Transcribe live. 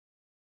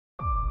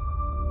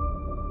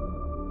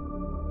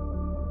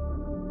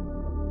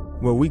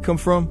Where we come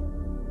from,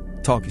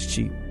 talk is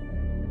cheap.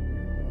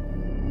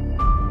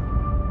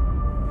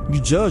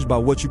 You judge by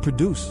what you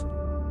produce.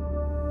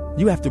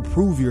 You have to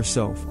prove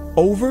yourself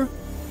over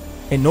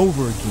and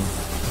over again.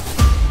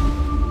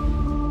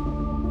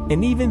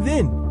 And even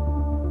then,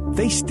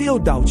 they still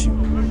doubt you.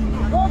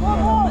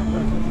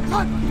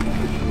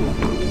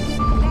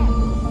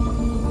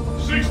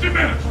 60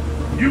 minutes.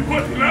 You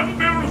put 11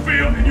 men on the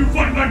field and you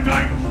fight like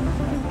tigers.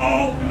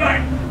 All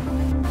night.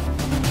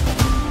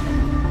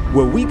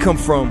 Where we come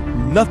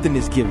from, nothing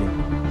is given.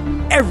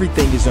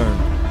 Everything is earned.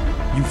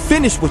 You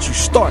finish what you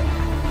start.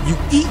 You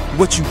eat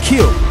what you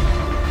kill.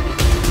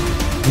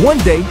 One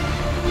day,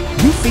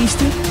 you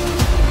feasting,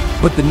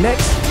 but the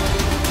next,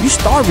 you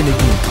starving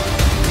again.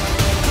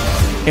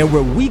 And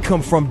where we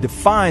come from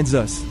defines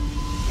us.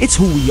 It's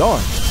who we are.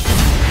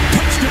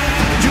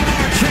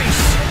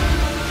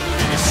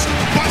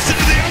 Busted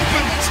to the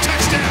open. It's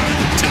touchdown.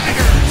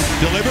 Tigers.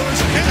 Delivers.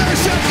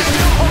 Intercepted.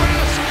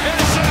 Horace.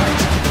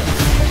 Intercept.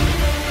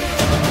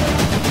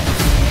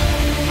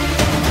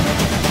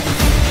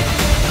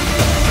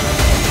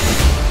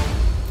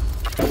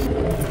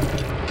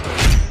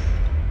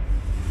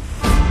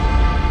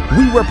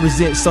 We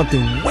represent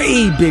something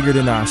way bigger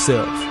than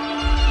ourselves.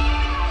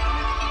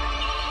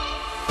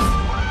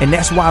 And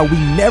that's why we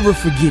never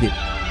forget it.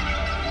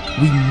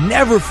 We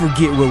never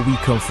forget where we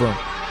come from.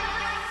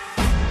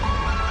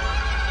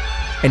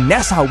 And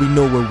that's how we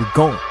know where we're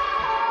going.